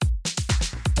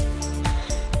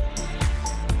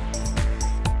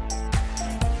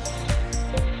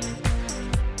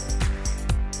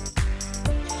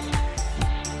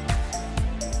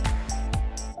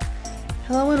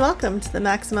welcome to the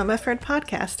Maximum Effort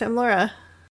Podcast. I'm Laura.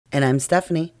 And I'm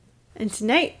Stephanie. And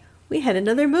tonight, we had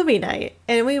another movie night,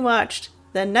 and we watched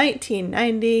the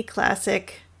 1990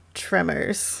 classic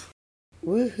Tremors.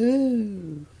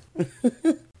 Woohoo!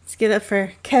 Let's get up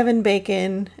for Kevin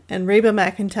Bacon and Reba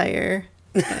McEntire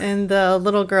and the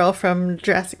little girl from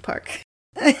Jurassic Park.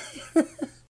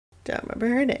 Don't remember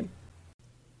her name.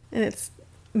 And it's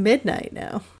midnight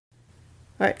now.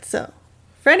 Alright, so,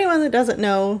 for anyone that doesn't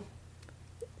know,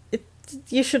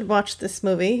 you should watch this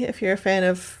movie if you're a fan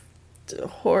of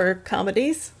horror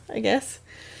comedies, I guess.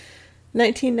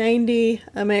 1990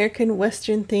 American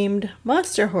Western-themed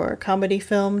monster horror comedy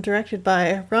film directed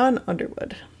by Ron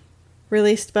Underwood.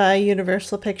 Released by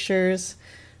Universal Pictures,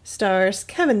 stars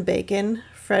Kevin Bacon,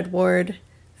 Fred Ward,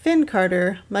 Finn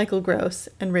Carter, Michael Gross,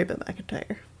 and Reba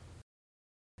McEntire.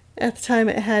 At the time,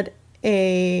 it had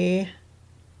a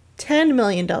 $10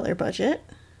 million budget,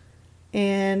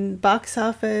 and box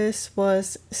office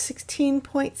was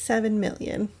 $16.7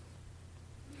 million.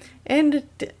 And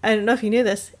I don't know if you knew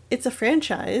this, it's a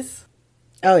franchise.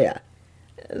 Oh, yeah.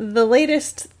 The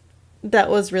latest that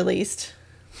was released.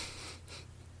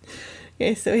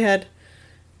 Okay, so we had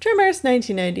Tremors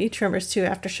 1990, Tremors 2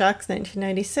 Aftershocks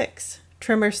 1996,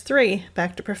 Tremors 3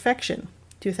 Back to Perfection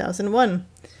 2001,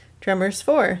 Tremors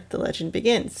 4 The Legend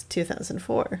Begins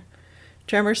 2004,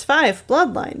 Tremors 5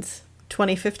 Bloodlines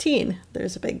 2015.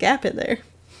 There's a big gap in there.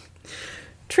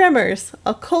 Tremors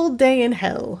A Cold Day in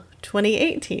Hell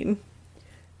 2018.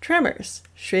 Tremors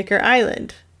Shrieker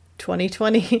Island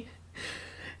 2020.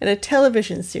 And a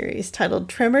television series titled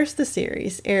Tremors the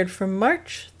Series aired from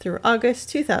March through August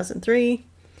 2003.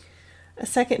 A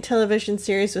second television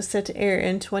series was set to air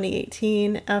in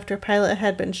 2018 after a pilot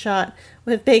had been shot,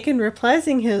 with Bacon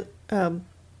reprising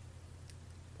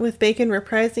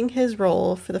his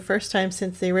role for the first time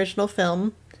since the original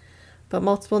film, but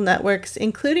multiple networks,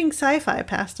 including Sci-Fi,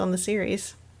 passed on the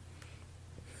series.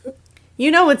 You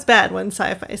know it's bad when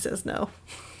Sci-Fi says no.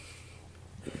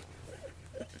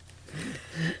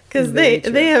 Because they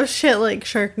have shit like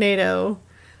Sharknado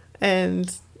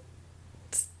and...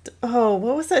 Oh,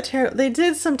 what was that they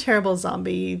did some terrible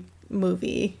zombie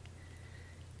movie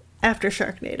after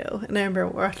Sharknado. And I remember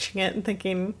watching it and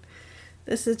thinking,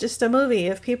 this is just a movie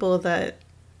of people that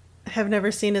have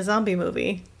never seen a zombie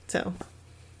movie. So,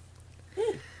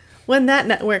 when that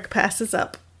network passes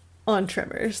up on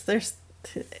Tremors,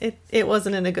 it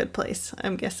wasn't in a good place,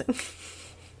 I'm guessing.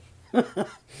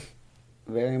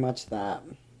 Very much that.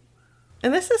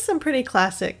 And this is some pretty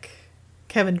classic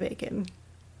Kevin Bacon,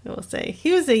 I will say.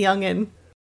 He was a youngin'.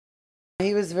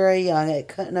 He was very young. It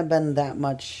couldn't have been that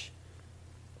much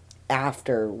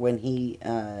after when he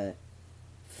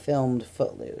filmed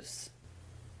Footloose.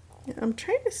 Yeah, I'm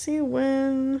trying to see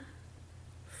when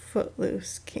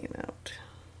Footloose came out.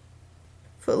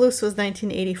 Footloose was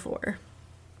 1984.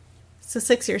 So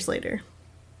 6 years later,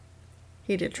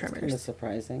 he did Tremors. That's kind of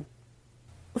surprising.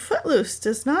 Footloose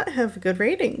does not have good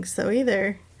ratings, though,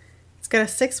 either. It's got a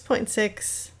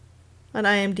 6.6 on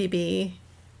IMDb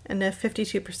and a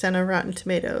 52% on Rotten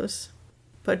Tomatoes.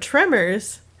 But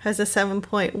Tremors has a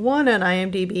 7.1 on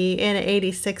IMDb and an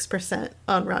 86%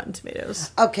 on Rotten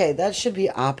Tomatoes. Okay, that should be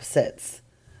opposites.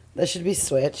 That should be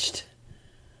switched.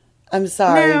 I'm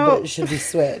sorry, but it should be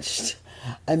switched.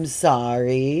 I'm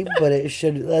sorry, but it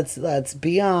should... Let's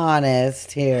be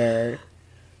honest here.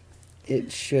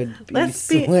 It should be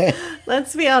switched.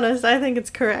 Let's be honest, I think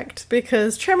it's correct,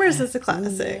 because Tremors is a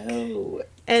classic. No.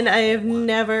 And I have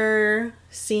never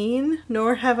seen,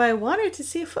 nor have I wanted to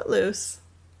see Footloose.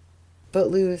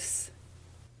 Footloose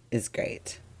is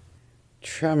great.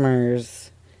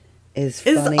 Tremors is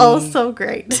funny. Is also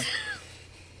great.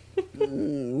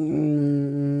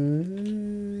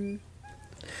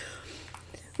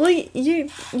 Well,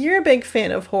 you're a big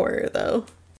fan of horror, though.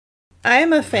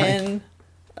 I'm a fan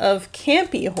of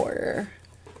campy horror,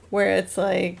 where it's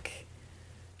like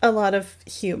a lot of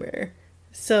humor.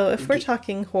 So if we're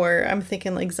talking horror, I'm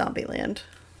thinking like Zombieland.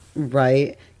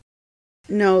 Right.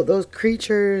 No, those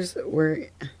creatures were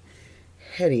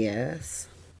hideous.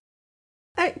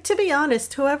 To be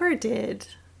honest, whoever did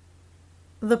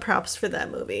the props for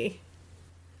that movie,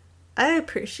 I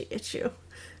appreciate you.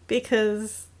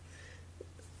 Because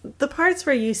the parts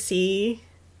where you see,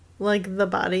 like, the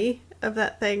body of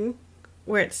that thing,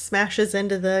 where it smashes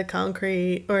into the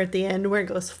concrete, or at the end where it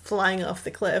goes flying off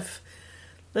the cliff,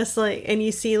 that's like, and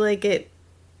you see, like,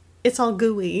 it's all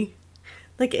gooey.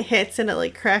 Like, it hits and it,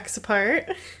 like, cracks apart.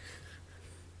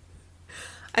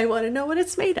 I want to know what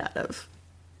it's made out of.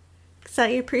 Because I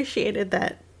appreciated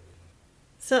that.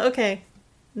 So, okay.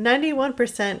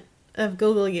 91% of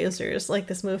Google users like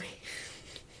this movie.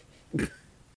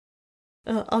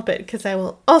 I'll bet, because I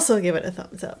will also give it a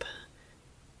thumbs up.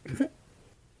 I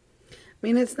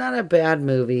mean, it's not a bad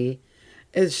movie.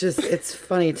 It's just, it's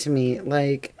funny to me.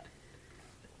 Like,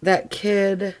 that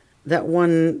kid, that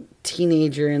one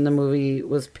teenager in the movie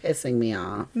was pissing me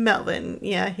off. Melvin,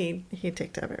 yeah, he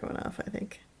ticked everyone off, I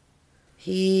think.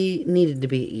 He needed to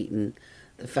be eaten.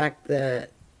 The fact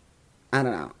that, I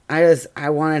don't know. I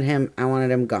wanted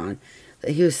him gone.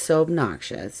 He was so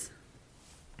obnoxious.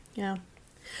 Yeah.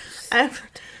 I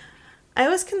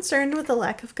was concerned with the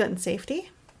lack of gun safety.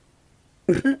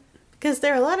 Because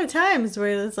there are a lot of times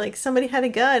where it's like somebody had a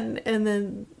gun and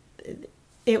then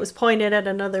it was pointed at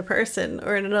another person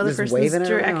or in another Just person's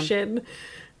direction.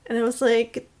 And I was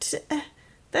like,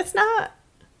 that's not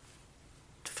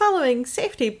following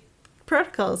safety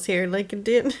protocols here. Like,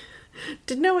 did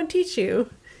no one teach you?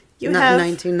 Not in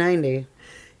 1990.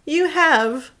 You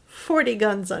have 40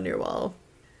 guns on your wall.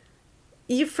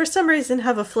 You, for some reason,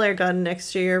 have a flare gun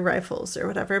next to your rifles or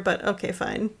whatever, but okay,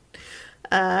 fine.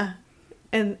 And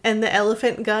the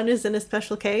elephant gun is in a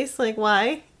special case? Like,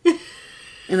 why?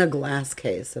 In a glass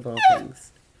case, of all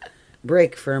things.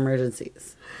 Break for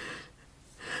emergencies.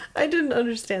 I didn't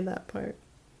understand that part.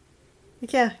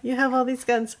 Yeah, you have all these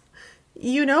guns.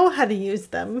 You know how to use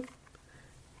them.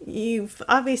 You've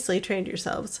obviously trained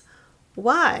yourselves.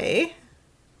 Why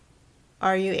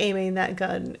are you aiming that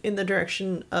gun in the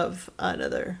direction of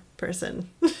another person?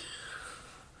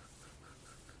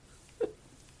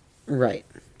 Right.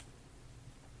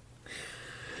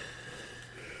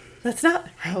 That's not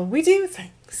how we do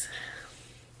things.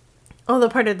 Oh, the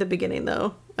part at the beginning,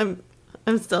 though, I'm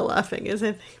still laughing as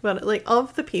I think about it. Like,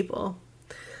 of the people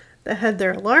that had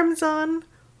their alarms on,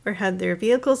 or had their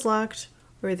vehicles locked,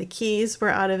 or the keys were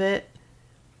out of it,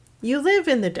 you live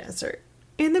in the desert,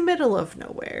 in the middle of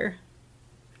nowhere.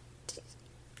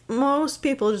 Most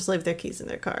people just leave their keys in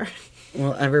their car.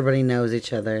 Well, everybody knows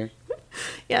each other.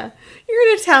 Yeah.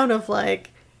 You're in a town of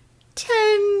like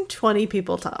 10, 20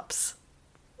 people tops.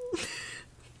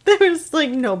 There's like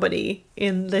nobody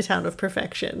in the town of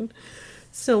Perfection.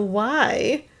 So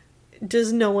why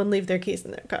does no one leave their keys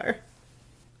in their car?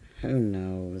 Who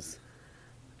knows?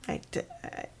 I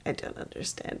don't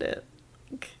understand it.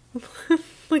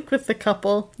 Like with the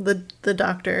couple, the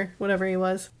doctor, whatever he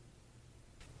was.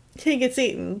 He gets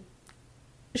eaten.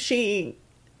 She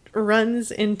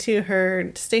runs into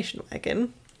her station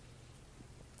wagon,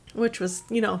 which was,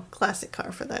 classic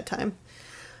car for that time.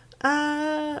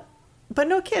 But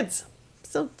no kids.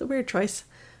 So the weird choice.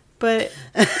 But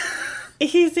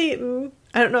he's eaten.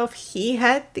 I don't know if he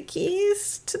had the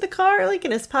keys to the car, like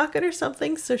in his pocket or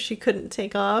something, so she couldn't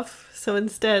take off. So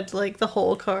instead, like, the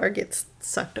whole car gets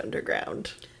sucked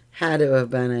underground. Had to have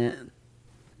been it.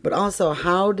 But also,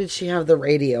 how did she have the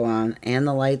radio on and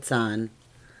the lights on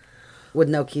with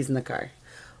no keys in the car?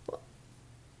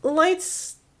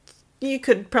 Lights, you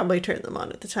could probably turn them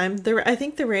on at the time. I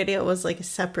think the radio was like a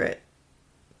separate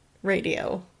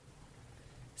radio.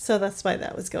 So that's why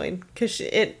that was going. Because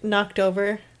it knocked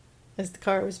over as the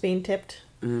car was being tipped.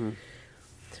 Mm.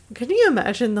 Can you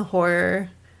imagine the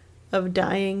horror of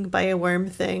dying by a worm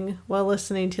thing while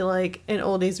listening to like an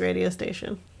oldies radio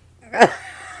station?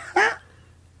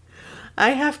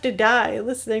 I have to die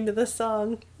listening to this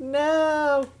song.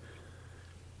 No!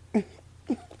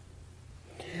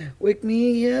 Wake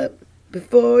me up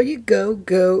before you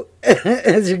go,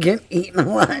 as you're getting eaten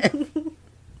alive.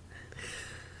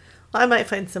 Well, I might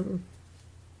find some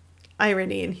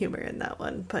irony and humor in that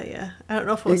one, but yeah. I don't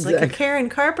know if it was like a Karen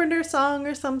Carpenter song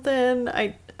or something.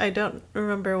 I don't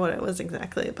remember what it was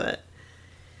exactly, but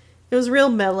it was real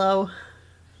mellow.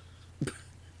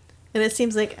 And it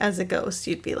seems like as a ghost,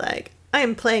 you'd be like, I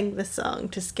am playing this song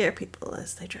to scare people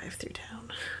as they drive through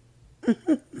town.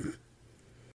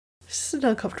 It's just an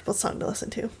uncomfortable song to listen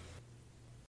to.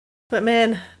 But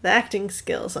man, the acting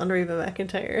skills on Reba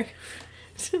McEntire.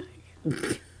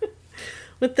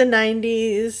 With the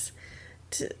 90s.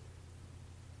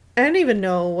 I don't even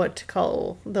know what to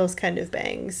call those kind of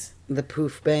bangs. The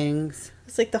poof bangs.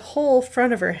 It's like the whole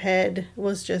front of her head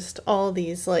was just all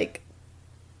these like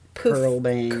poof Curl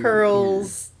bangs.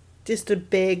 Curls. Yeah. Just a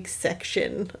big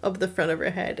section of the front of her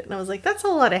head. And I was like, that's a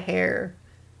lot of hair.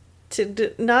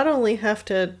 To not only have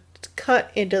to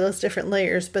cut into those different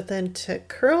layers, but then to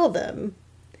curl them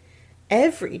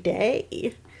every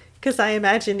day. Because I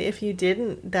imagine if you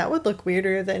didn't, that would look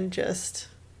weirder than just...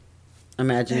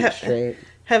 Imagine it straight.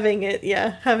 Having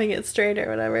it straight or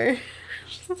whatever.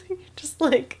 Just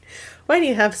like, why do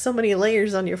you have so many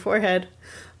layers on your forehead?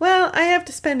 Well, I have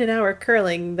to spend an hour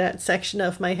curling that section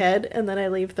of my head, and then I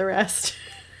leave the rest.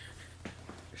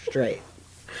 Straight.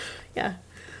 Yeah.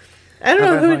 I don't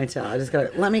know who. Ponytail. I just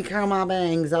got. Let me curl my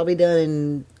bangs. I'll be done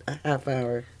in a half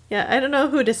hour. Yeah, I don't know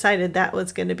who decided that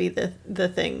was going to be the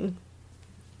thing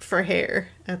for hair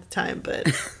at the time, but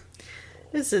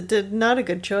did not a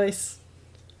good choice.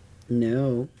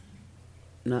 No,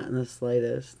 not in the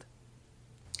slightest.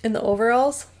 In the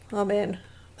overalls, oh man,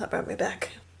 that brought me back.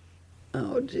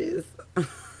 Oh jeez.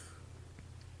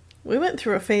 We went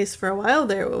through a phase for a while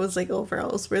there. It was like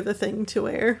overalls were the thing to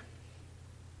wear.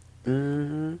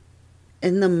 Mm-hmm.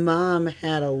 And the mom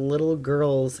had a little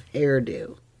girl's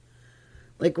hairdo.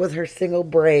 Like with her single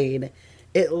braid.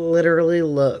 It literally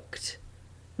looked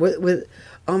with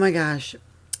oh my gosh.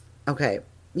 Okay.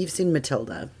 You've seen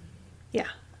Matilda. Yeah.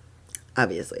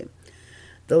 Obviously.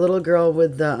 The little girl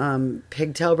with the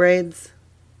pigtail braids.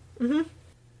 Mm-hmm.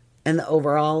 And the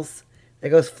overalls that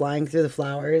goes flying through the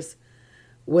flowers.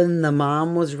 When the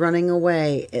mom was running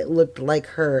away, it looked like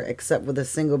her, except with a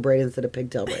single braid instead of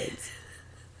pigtail braids.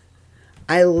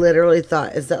 I literally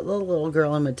thought, is that the little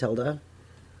girl in Matilda?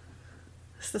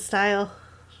 It's the style.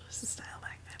 It's the style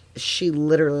back then. She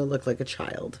literally looked like a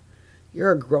child.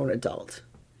 You're a grown adult.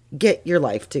 Get your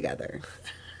life together.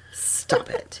 Stop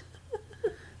it.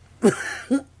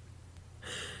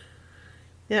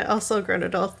 Yeah, also grown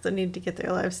adults that need to get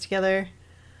their lives together.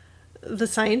 The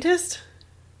scientist,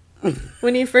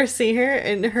 when you first see her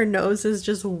and her nose is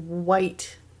just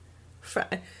white,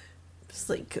 it's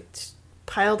like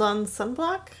piled on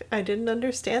sunblock. I didn't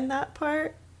understand that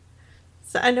part.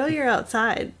 So I know you're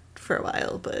outside for a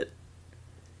while, but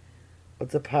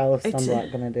What's a pile of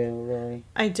sunblock gonna do, really?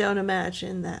 I don't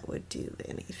imagine that would do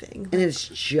anything. And it's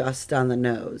just on the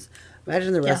nose.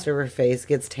 Imagine the rest of her face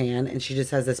gets tan and she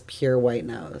just has this pure white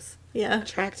nose. Yeah.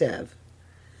 Attractive.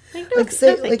 Thank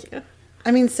you. I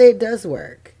mean, say it does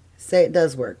work. Say it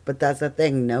does work. But that's the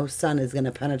thing. No sun is going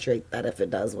to penetrate that if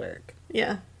it does work.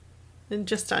 Yeah. And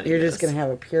just on You're just going to have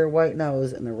a pure white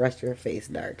nose and the rest of your face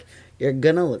dark. You're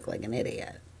going to look like an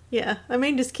idiot. Yeah. I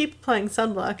mean, just keep applying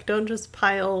sunblock. Don't just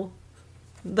pile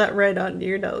that red onto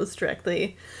your nose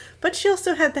directly. But she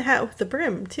also had the hat with the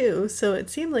brim, too. So it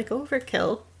seemed like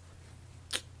overkill.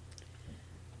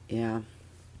 Yeah.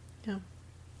 Yeah.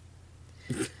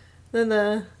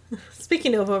 Then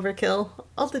speaking of overkill,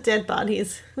 all the dead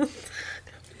bodies.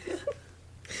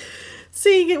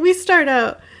 See, we start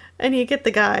out and you get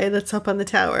the guy that's up on the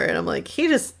tower and I'm like, he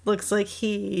just looks like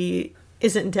he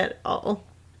isn't dead at all.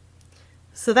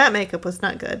 So that makeup was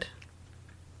not good.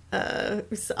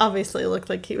 It obviously looked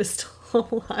like he was still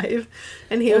alive,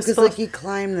 and he was supposed he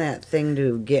climbed that thing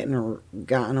to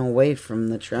gotten away from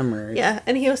the tremors. Yeah,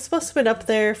 and he was supposed to have been up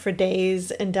there for days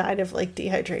and died of like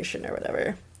dehydration or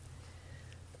whatever.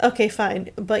 Okay,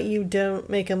 fine, but you don't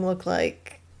make him look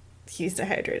like he's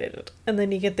dehydrated. And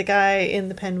then you get the guy in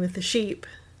the pen with the sheep,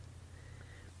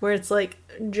 where it's like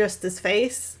just his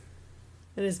face,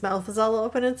 and his mouth is all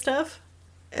open and stuff.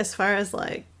 As far as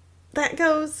like that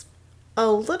goes, a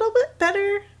little bit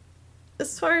better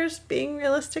as far as being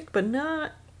realistic, but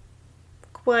not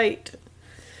quite.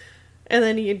 And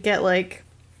then you'd get like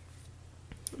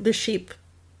the sheep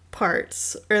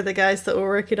parts or the guys that were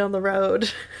working on the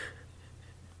road.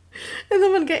 And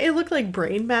then it looked like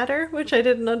brain matter, which I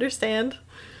didn't understand.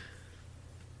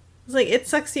 It's like, it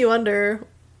sucks you under.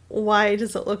 Why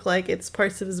does it look like it's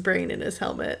parts of his brain in his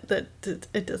helmet? That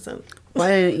it doesn't. Why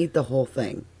didn't it eat the whole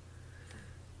thing?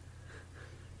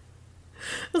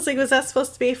 I was like, was that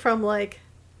supposed to be from, like,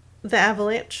 the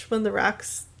avalanche when the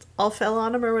rocks all fell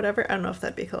on him or whatever? I don't know if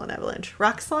that'd be called an avalanche.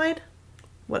 Rock slide?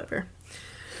 Whatever.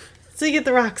 So you get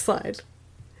the rock slide.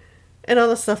 And all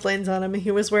the stuff lands on him.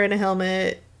 He was wearing a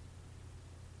helmet.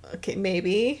 Okay,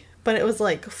 maybe. But it was,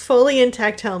 like, fully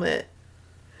intact helmet.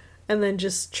 And then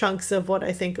just chunks of what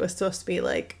I think was supposed to be,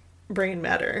 like, brain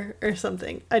matter or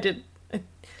something.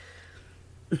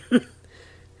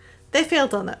 They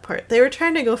failed on that part. They were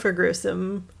trying to go for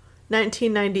gruesome.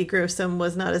 1990 gruesome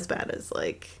was not as bad as,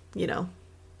 like, you know,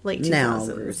 late 2000s. Now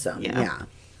gruesome, yeah.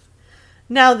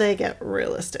 Now they get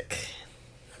realistic.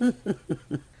 And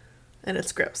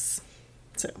it's gross.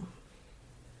 So.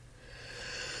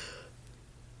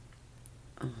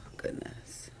 Oh,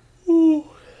 goodness. Ooh,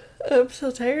 I'm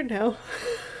so tired now.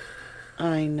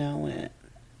 I know it.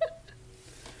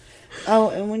 Oh,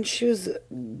 and when she was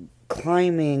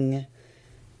climbing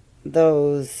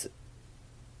those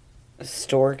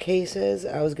store cases,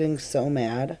 I was getting so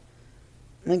mad.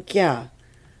 Like, yeah,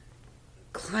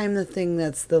 climb the thing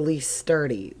that's the least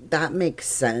sturdy. That makes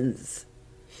sense.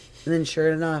 And then sure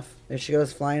enough, there she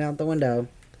goes flying out the window.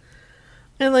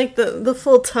 And like the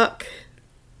full tuck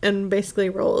and basically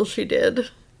roll she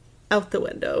did out the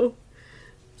window.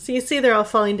 So you see they're all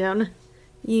falling down.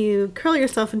 You curl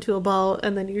yourself into a ball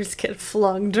and then you just get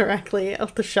flung directly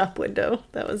out the shop window.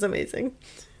 That was amazing.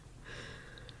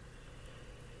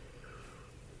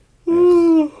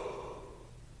 I'm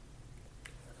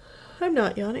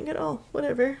not yawning at all.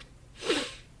 Whatever.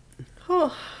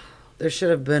 Oh. There should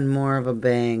have been more of a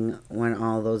bang when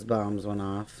all those bombs went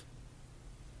off.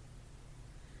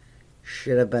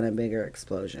 Should have been a bigger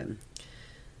explosion.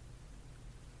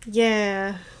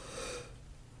 Yeah.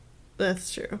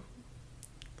 That's true.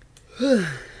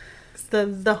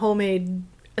 the homemade,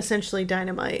 essentially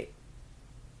dynamite,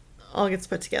 all gets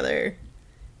put together.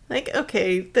 Like,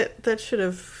 okay, that should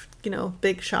have,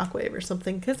 big shockwave or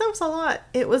something, because that was a lot.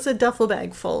 It was a duffel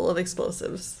bag full of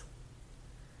explosives.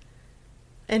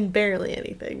 And barely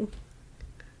anything.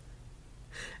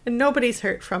 And nobody's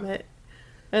hurt from it.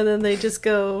 And then they just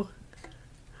go,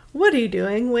 "What are you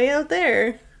doing way out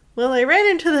there?" "Well, I ran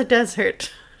into the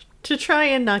desert to try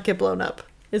and not get blown up,"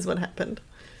 is what happened.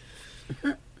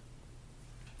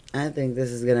 I think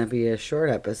this is going to be a short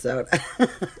episode. I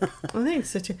think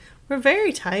so too. We're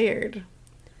very tired.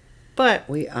 But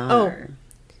we are.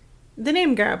 The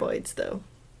name Graboids, though.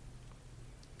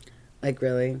 Like,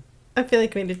 really? I feel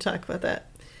like we need to talk about that.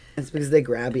 It's because they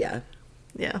grab you.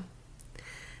 Yeah.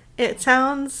 It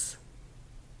sounds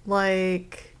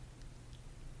like...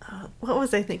 what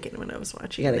was I thinking when I was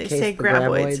watching? They say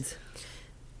Graboids.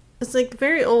 It's like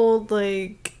very old,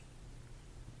 like...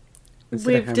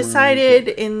 We've decided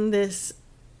in this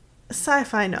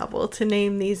sci-fi novel to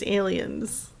name these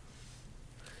aliens.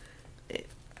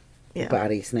 Yeah.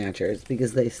 Body snatchers,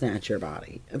 because they snatch your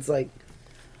body. It's like,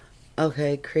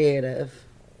 okay, creative.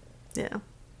 Yeah.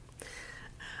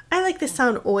 I like the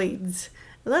sound oids.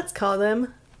 Let's call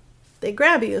them... They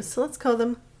grab you, so let's call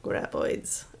them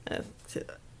graboids.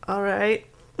 All right.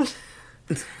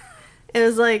 It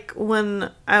was like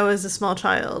when I was a small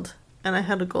child and I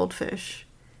had a goldfish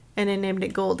and I named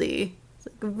it Goldie. It's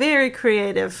like, very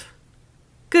creative.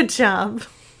 Good job.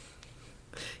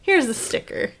 Here's a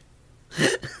sticker.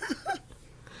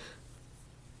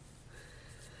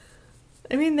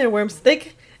 I mean, they're worms. They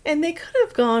could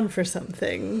have gone for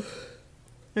something.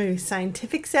 Maybe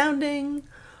scientific sounding,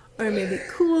 or maybe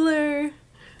cooler.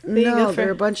 No,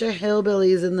 they're a bunch of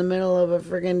hillbillies in the middle of a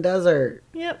friggin' desert.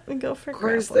 Yep, and go for Of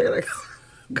course Graboids. they're like,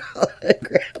 call it a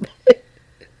Graboid.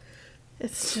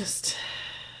 It's just...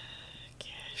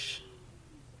 Gosh.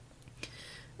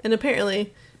 And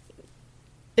apparently,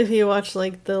 if you watch,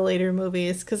 like, the later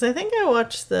movies, because I think I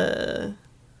watched the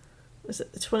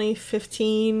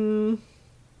 2015,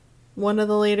 one of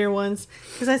the later ones,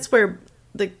 because I swear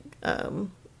the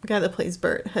guy that plays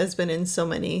Bert has been in so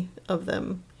many of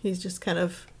them. He's just kind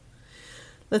of...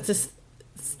 That's his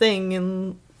thing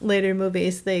in later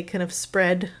movies. They kind of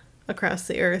spread across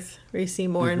the earth where you see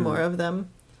more and more of them.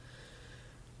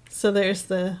 So there's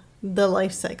the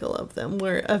life cycle of them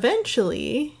where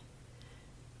eventually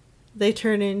they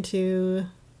turn into...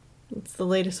 It's the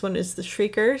latest one is the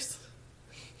Shriekers.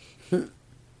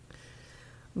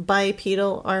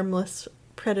 Bipedal, armless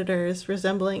predators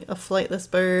resembling a flightless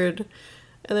bird.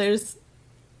 And there's...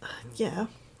 Yeah,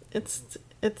 it's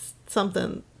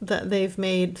something that they've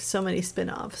made so many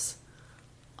spin-offs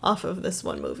off of this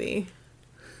one movie.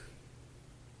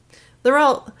 They're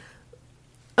all...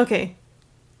 Okay,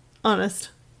 honest.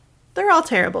 They're all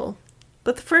terrible.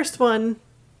 But the first one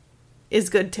is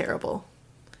good terrible.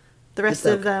 The rest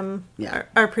of them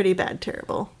are pretty bad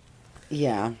terrible.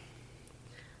 Yeah.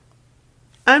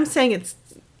 I'm saying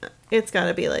it's got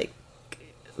to be like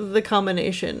the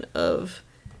combination of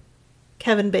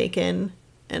Kevin Bacon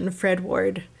and Fred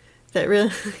Ward that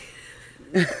really...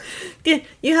 Yeah,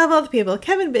 you have all the people.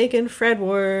 Kevin Bacon, Fred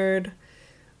Ward,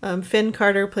 Finn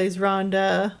Carter plays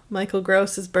Rhonda, Michael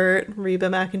Gross is Bert, Reba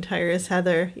McEntire is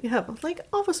Heather. You have like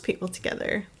all those people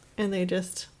together, and they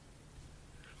just...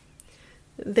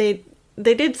 They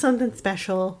did something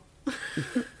special.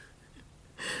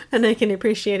 And I can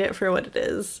appreciate it for what it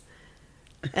is.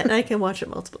 And I can watch it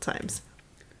multiple times.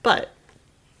 But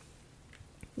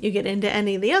you get into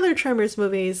any of the other Tremors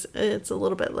movies, it's a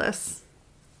little bit less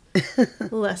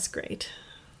great.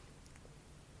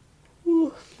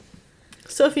 Ooh.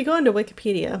 So if you go into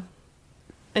Wikipedia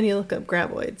and you look up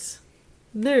graboids,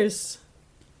 there's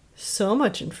so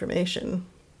much information.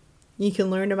 You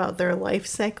can learn about their life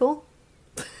cycle.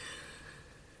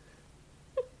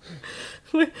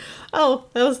 Oh,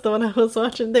 that was the one I was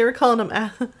watching. They were calling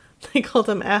them they called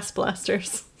them ass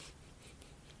blasters.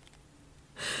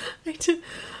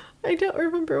 I don't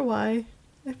remember why.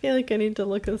 I feel like I need to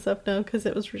look this up now because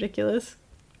it was ridiculous.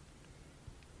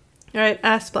 Alright,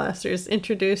 ass blasters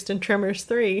introduced in Tremors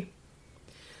 3.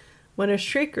 When a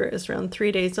shrieker is around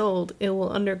 3 days old, it will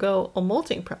undergo a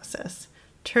molting process,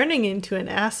 turning into an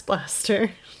ass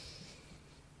blaster.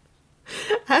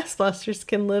 Ass blasters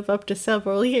can live up to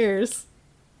several years.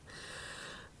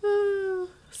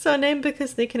 So named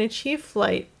because they can achieve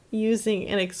flight using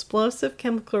an explosive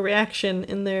chemical reaction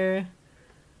in their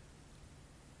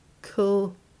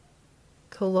cloaca?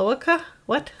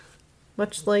 What?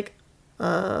 Much like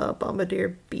a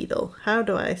bombardier beetle. How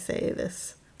do I say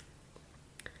this?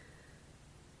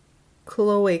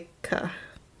 Cloaca.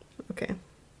 Okay.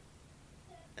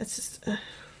 It's just...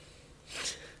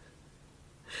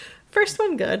 First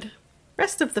one good.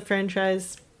 Rest of the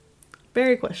franchise,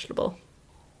 very questionable.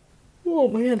 Oh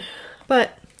man.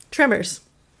 But Tremors.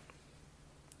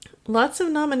 Lots of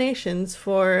nominations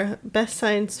for Best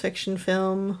Science Fiction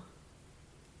Film,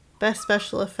 Best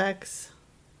Special Effects,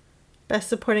 Best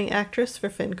Supporting Actress for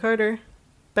Finn Carter,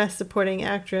 Best Supporting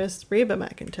Actress Reba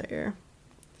McEntire.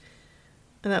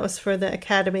 And that was for the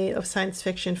Academy of Science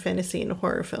Fiction, Fantasy, and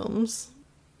Horror Films.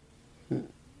 I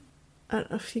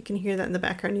don't know if you can hear that in the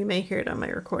background. You may hear it on my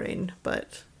recording,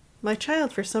 but my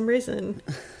child, for some reason,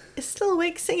 is still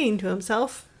awake singing to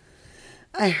himself.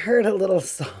 I heard a little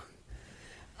song.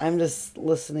 I'm just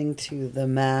listening to the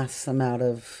mass amount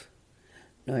of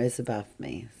noise above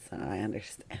me, so I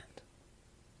understand.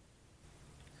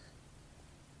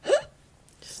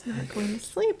 Just not going to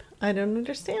sleep. I don't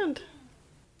understand.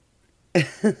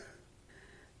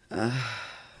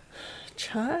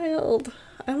 Child,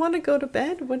 I want to go to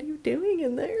bed. What are you doing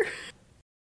in there?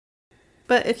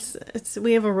 But it's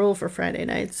we have a rule for Friday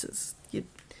nights.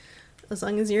 As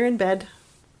long as you're in bed.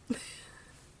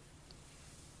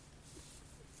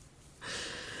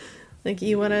 Like,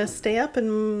 you want to stay up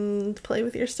and play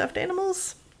with your stuffed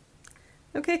animals?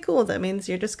 Okay, cool. That means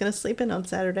you're just going to sleep in on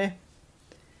Saturday.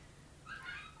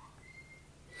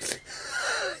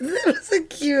 That was a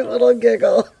cute little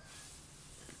giggle.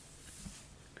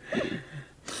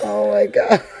 Oh my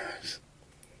gosh.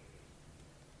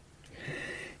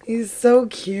 He's so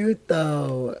cute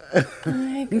though.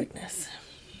 My goodness.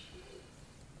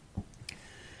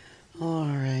 All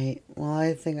right. Well,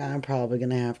 I think I'm probably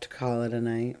going to have to call it a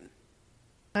night.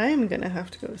 I'm going to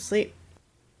have to go to sleep.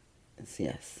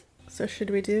 Yes. So should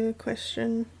we do a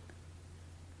question?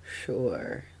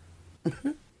 Sure.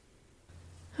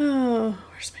 Oh,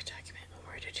 where's my document?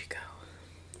 Where did you go?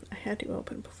 I had you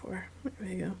open before. There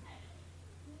we go.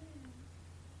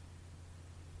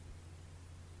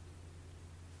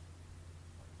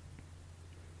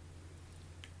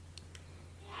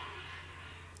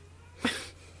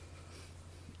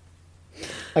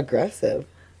 Aggressive.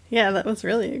 Yeah, that was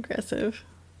really aggressive.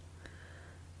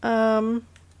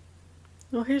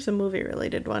 Well, here's a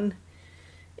movie-related one.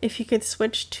 If you could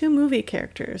switch two movie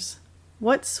characters,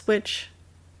 what switch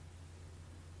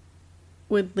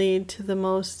would lead to the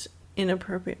most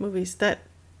inappropriate movies? That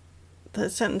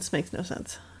sentence makes no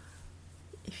sense.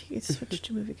 If you could switch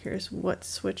two movie characters, what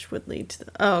switch would lead to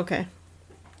the... Oh, okay.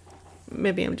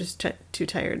 Maybe I'm just too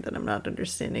tired that I'm not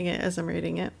understanding it as I'm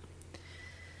reading it.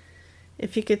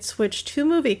 If you could switch two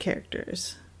movie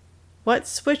characters, what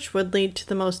switch would lead to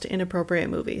the most inappropriate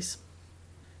movies?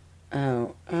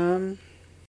 Oh,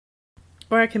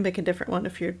 Or I can pick a different one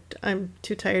if I'm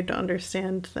too tired to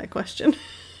understand that question.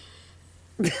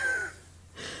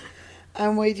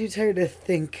 I'm way too tired to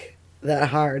think that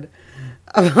hard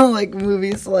about, like,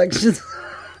 movie selections.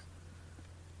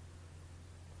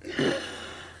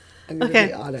 I'm gonna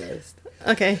be honest.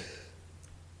 Okay.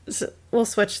 So we'll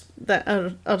switch that.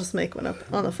 I'll just make one up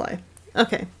on the fly.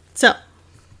 Okay. So,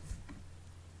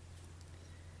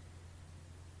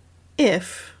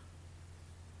 if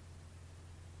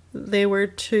they were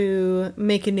to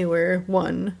make a newer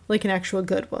one, like an actual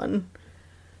good one,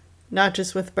 not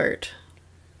just with Bert,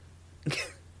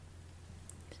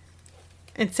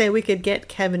 and say we could get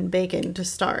Kevin Bacon to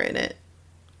star in it,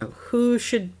 who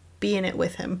should be in it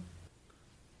with him?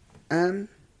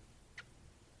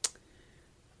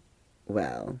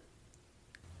 Well,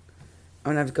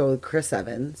 I'm gonna have to go with Chris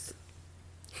Evans.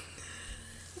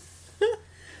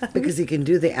 Because he can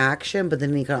do the action, but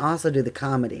then he can also do the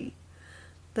comedy.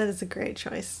 That is a great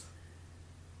choice.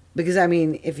 Because, I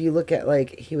mean, if you look at,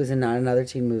 like, he was in Not Another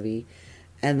Teen Movie,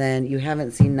 and then you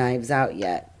haven't seen Knives Out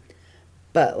yet.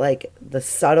 But, like, the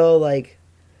subtle, like,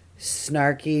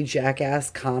 snarky jackass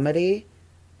comedy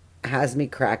has me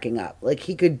cracking up. Like,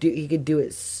 he could do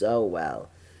it so well.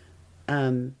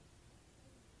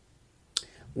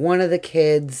 One of the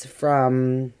kids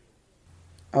from,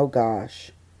 oh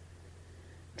gosh,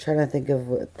 I'm trying to think of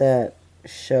what that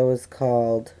show is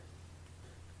called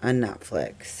on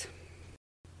Netflix.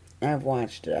 I've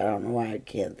watched it. I don't know why I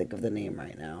can't think of the name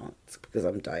right now. It's because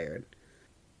I'm tired.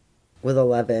 With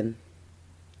 11.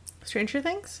 Stranger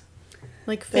Things?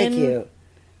 Like Finn? Thank you.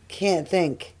 Can't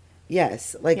think.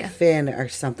 Yes, like Yeah. Finn or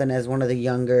something as one of the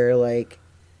younger, like,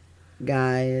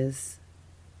 guys.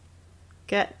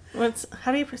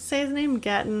 How do you say his name?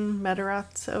 Gatton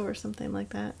Matarazzo or something like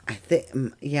that? I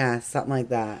think, yeah, something like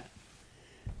that.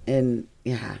 And,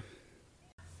 yeah.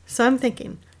 So I'm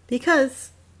thinking,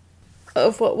 because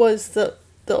of what was the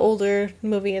older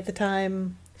movie at the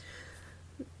time.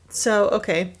 So,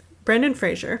 okay, Brendan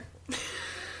Fraser.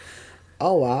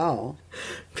 Oh, wow.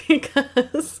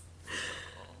 Because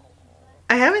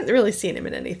I haven't really seen him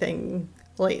in anything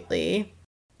lately.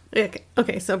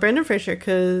 Okay, so Brendan Fraser,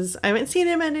 because I haven't seen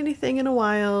him in anything in a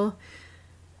while.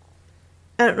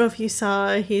 I don't know if you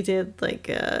saw, he did like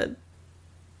a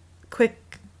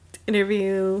quick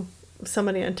interview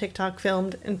somebody on TikTok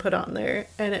filmed and put on there,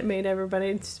 and it made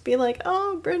everybody just be like,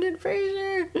 oh, Brendan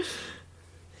Fraser.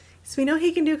 So we know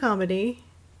he can do comedy.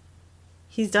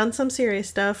 He's done some serious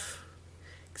stuff,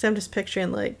 because I'm just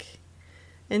picturing like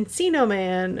Encino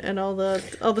Man and all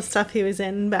the stuff he was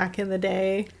in back in the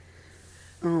day.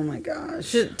 Oh my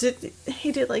gosh.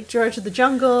 He did like George of the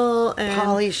Jungle and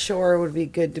Pauly Shore would be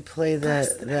good to play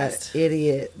that best.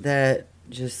 idiot that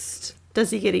just... Does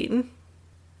he get eaten?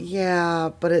 Yeah,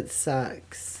 but it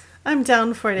sucks. I'm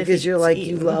down for it Because if you're he's like,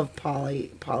 eaten. you love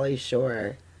Pauly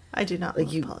Shore. I do not like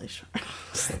love you- Pauly Shore. I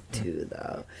do,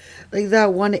 though. Like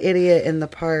that one idiot in the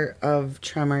part of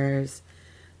Tremors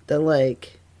that,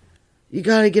 like, you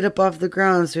gotta get up off the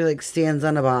ground, so he, like, stands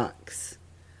on a box.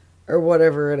 Or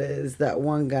whatever it is. That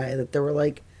one guy that they were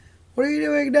like, what are you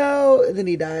doing now? And then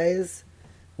he dies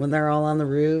when they're all on the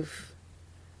roof.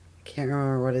 I can't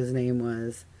remember what his name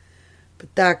was.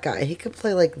 But that guy, he could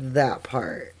play, like, that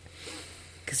part.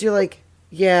 Because you're like,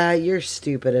 yeah, you're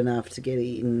stupid enough to get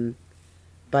eaten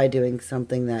by doing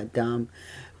something that dumb.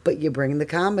 But you bring the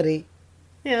comedy.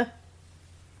 Yeah.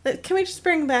 Can we just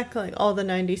bring back like all the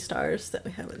 90s stars that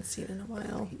we haven't seen in a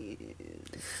while?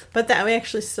 But that we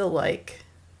actually still like.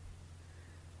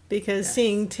 Because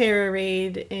seeing Tara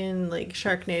Reid in like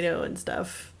Sharknado and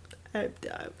stuff. I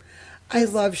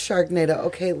love Sharknado.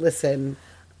 Okay, listen.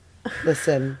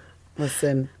 No,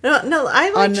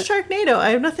 I liked Sharknado. I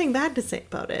have nothing bad to say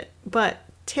about it. But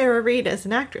Tara Reid as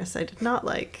an actress, I did not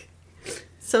like.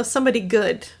 So somebody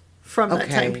good from that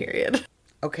time period.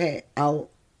 Okay, I'll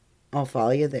follow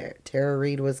you there. Tara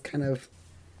Reid was kind of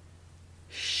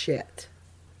shit.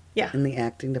 Yeah. In the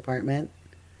acting department.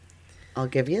 I'll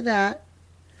give you that.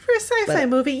 For a sci-fi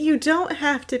movie, you don't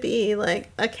have to be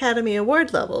like Academy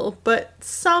Award level, but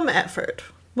some effort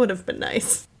would have been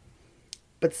nice.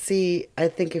 But see, I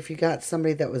think if you got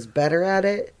somebody that was better at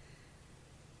it,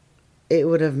 it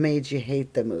would have made you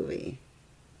hate the movie.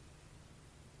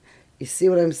 You see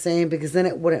what I'm saying? Because then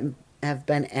it wouldn't have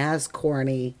been as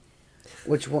corny,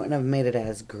 which wouldn't have made it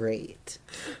as great.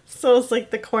 So it's like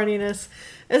the corniness.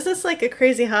 Is this like a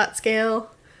Crazy Hot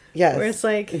scale? Yes. Where it's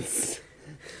like...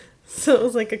 So it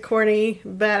was like a corny,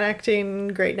 bad acting,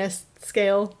 greatness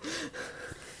scale.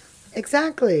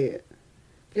 Exactly. If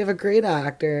you have a great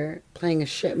actor playing a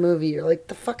shit movie, you're like,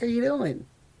 the fuck are you doing?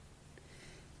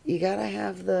 You gotta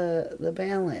have the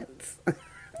balance.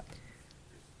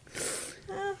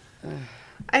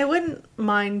 I wouldn't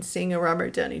mind seeing a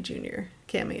Robert Downey Jr.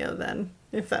 cameo then,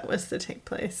 if that was to take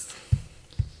place.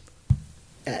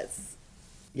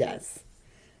 Yes.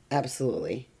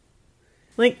 Absolutely.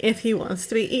 Like, if he wants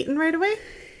to be eaten right away,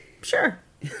 sure,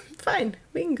 fine,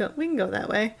 we can go that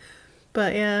way.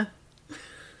 But yeah.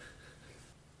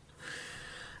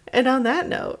 And on that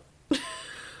note,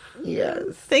 yes,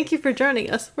 thank you for joining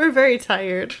us. We're very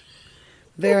tired.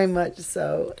 Very much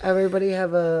so. Everybody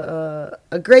have a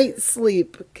great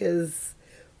sleep, because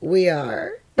we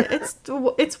are.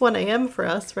 It's 1 a.m. for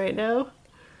us right now.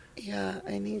 Yeah,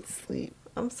 I need sleep.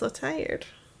 I'm so tired.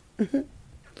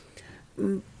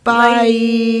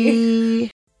 Bye.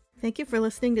 Thank you for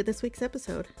listening to this week's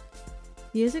episode.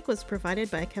 Music was provided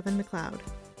by Kevin MacLeod.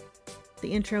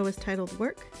 The intro was titled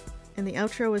Work, and the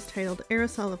outro was titled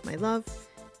Aerosol of My Love,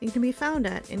 and can be found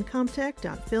at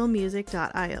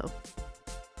incomptech.filmmusic.io.